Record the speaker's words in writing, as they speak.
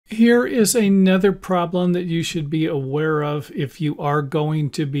Here is another problem that you should be aware of if you are going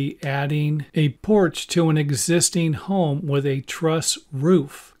to be adding a porch to an existing home with a truss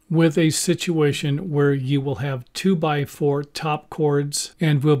roof, with a situation where you will have 2x4 top cords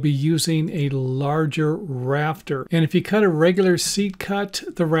and will be using a larger rafter. And if you cut a regular seat cut,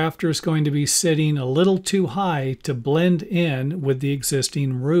 the rafter is going to be sitting a little too high to blend in with the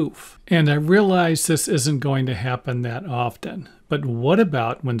existing roof. And I realize this isn't going to happen that often. But what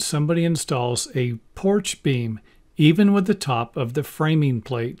about when somebody installs a porch beam, even with the top of the framing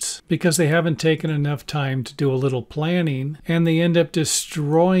plates, because they haven't taken enough time to do a little planning and they end up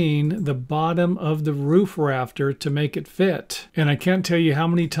destroying the bottom of the roof rafter to make it fit? And I can't tell you how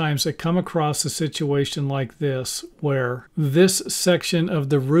many times I come across a situation like this where this section of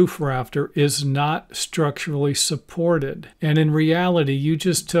the roof rafter is not structurally supported. And in reality, you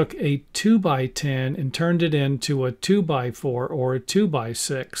just took a 2x10 and turned it into a 2x4 or a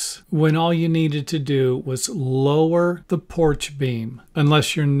 2x6 when all you needed to do was lower the porch beam,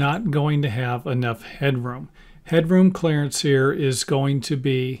 unless you're not going to have enough headroom. Headroom clearance here is going to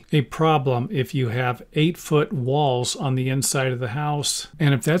be a problem if you have 8-foot walls on the inside of the house.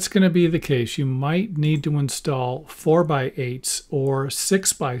 And if that's going to be the case, you might need to install 4x8s or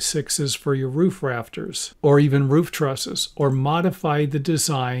 6x6s for your roof rafters, or even roof trusses, or modify the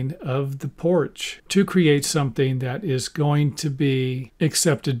design of the porch to create something that is going to be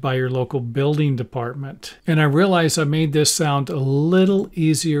accepted by your local building department. And I realize I made this sound a little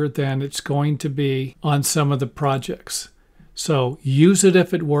easier than it's going to be on some of the projects. So use it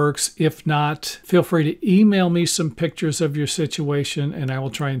if it works. If not, feel free to email me some pictures of your situation and I will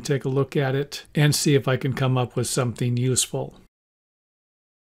try and take a look at it and see if I can come up with something useful.